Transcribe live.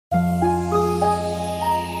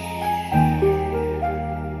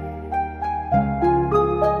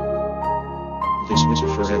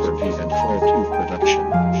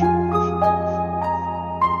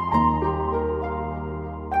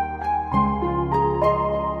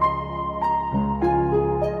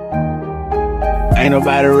Ain't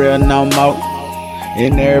nobody real no more,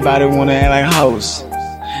 and everybody wanna act like hoes.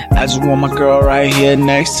 I just want my girl right here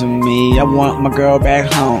next to me. I want my girl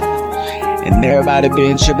back home. And everybody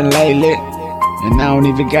been tripping lately, and I don't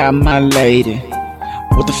even got my lady.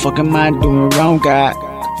 What the fuck am I doing wrong, God?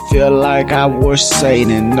 Feel like I was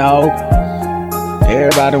Satan, no.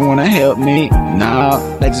 Everybody wanna help me,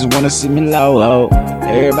 no. They just wanna see me low.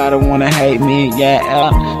 Everybody wanna hate me,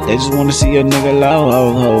 yeah. They just wanna see a nigga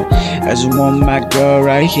low. I just want my girl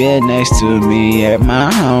right here next to me at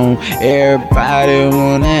my home. Everybody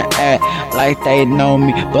wanna act like they know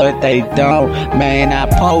me, but they don't. Man, I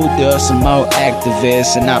pulled up some more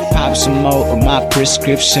activists, and I popped some more of my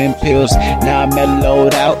prescription pills. Now I'm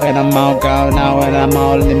mellowed out, and I'm all gone out, and I'm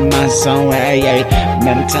all in my zone. Hey,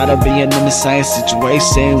 man, I'm tired of being in the same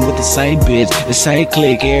situation with the same bitch, the same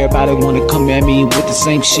clique. Everybody wanna come at me with the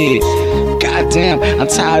same shit. Goddamn, I'm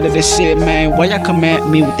tired of this shit, man. Why y'all come at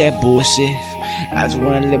me with that bullshit? I just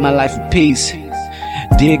wanna live my life in peace.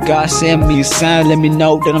 Dear God, send me a sign, let me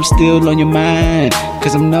know that I'm still on your mind.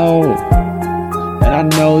 Cause I know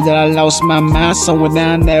that I lost my mind somewhere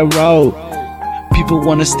down that road. People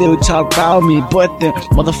wanna still talk about me, but the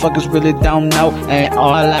motherfuckers really don't know. And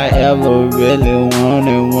all I ever really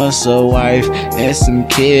wanted was a wife and some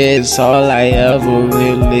kids. All I ever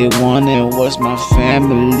really wanted was my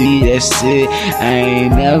family, that's it. I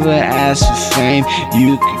ain't never asked for fame,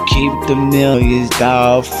 you could keep the millions,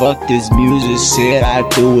 dawg. Fuck this music shit, I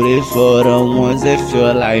do it for the ones that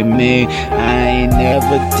feel like me. I ain't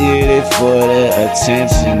never did it for the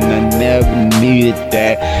attention, I never needed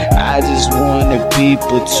that. I just wanted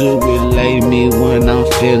people to relate me when I'm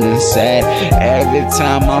feeling sad. Every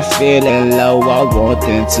time I'm feeling low, I want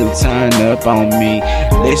them to turn up on me.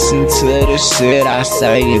 Listen to the shit I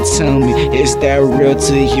say and tell me, is that real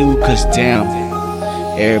to you? Cause damn,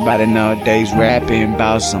 everybody nowadays rapping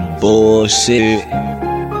about some bullshit.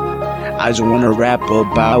 I just wanna rap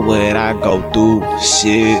about what I go through,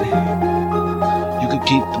 shit. You can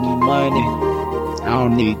keep the money, I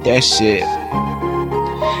don't need that shit.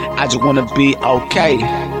 I just wanna be okay.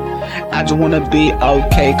 I just wanna be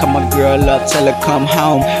okay. Call my girl up, tell her come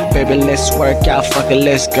home. Baby, let's work out, fuck it,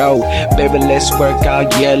 let's go. Baby, let's work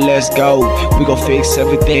out, yeah, let's go. We gon' fix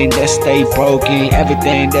everything that stay broken.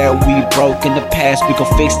 Everything that we broke in the past, we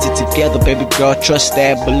gon' fix it together. Baby girl, trust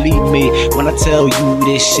that, believe me when I tell you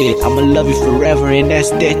this shit. I'ma love you forever and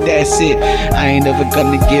that's it. I ain't never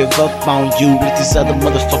gonna give up on you like these other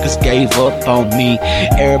motherfuckers gave up on me.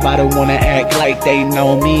 Everybody wanna act like they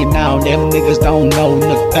know me, now them niggas don't know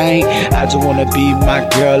nothing. I just wanna be my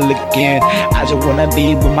girl again. I just wanna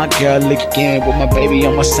be with my girl again. With my baby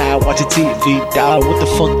on my side watching TV, dawg. What the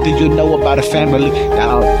fuck do you know about a family,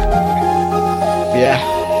 dawg?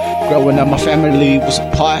 Yeah, growing up my family was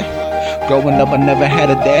apart. Growing up I never had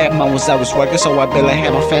a dad, mom was always working, so I barely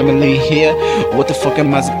had my family here. What the fuck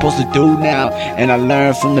am I supposed to do now? And I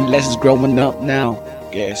learned from the lessons growing up now.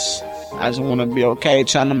 Guess I just wanna be okay,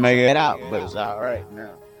 trying to make it out, but it's alright now.